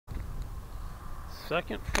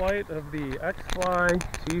Second flight of the Xfly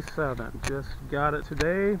T7. Just got it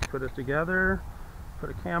today, put it together, put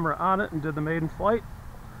a camera on it and did the maiden flight.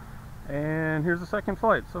 And here's the second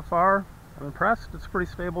flight. So far, I'm impressed. It's a pretty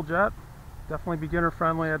stable jet. Definitely beginner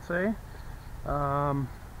friendly, I'd say. A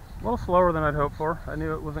little slower than I'd hoped for. I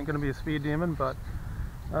knew it wasn't going to be a speed demon, but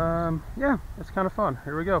yeah, it's kind of fun.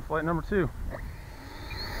 Here we go, flight number 2.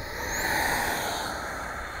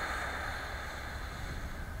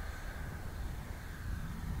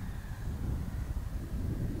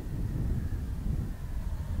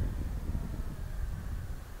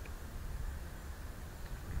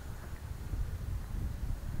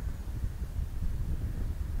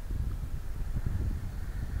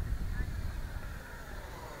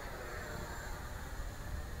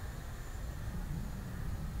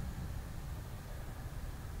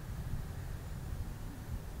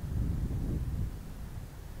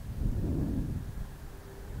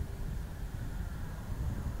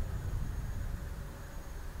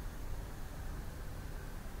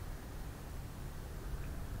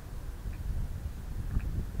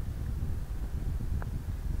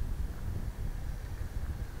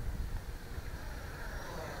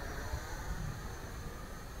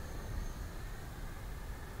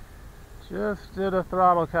 Just did a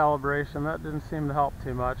throttle calibration. That didn't seem to help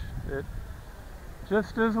too much. It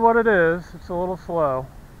just is what it is. It's a little slow.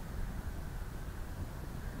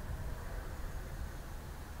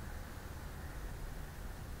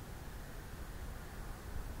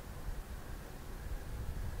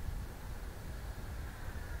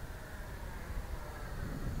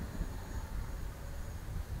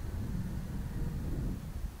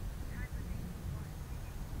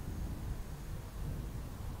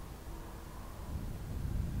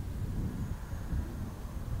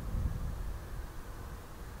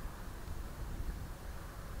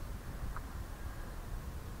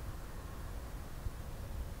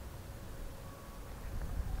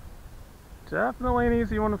 Definitely an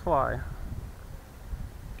easy one to fly.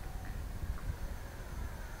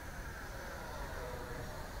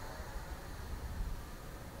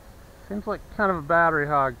 Seems like kind of a battery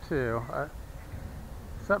hog too. I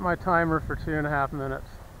set my timer for 2.5 minutes.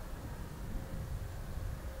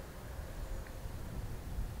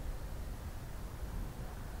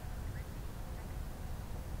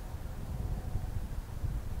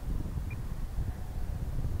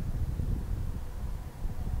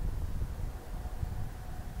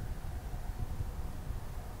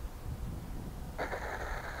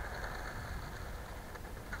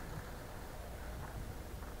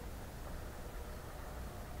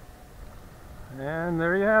 And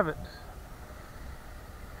there you have it.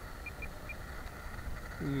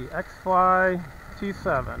 The Xfly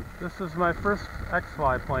T7. This is my first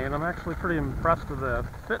Xfly plane. I'm actually pretty impressed with the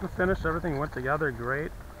fit and finish. Everything went together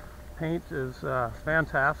great. Paint is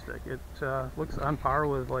fantastic. It looks on par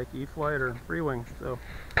with like E-flite or Freewing. So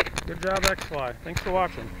good job, Xfly. Thanks for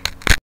watching.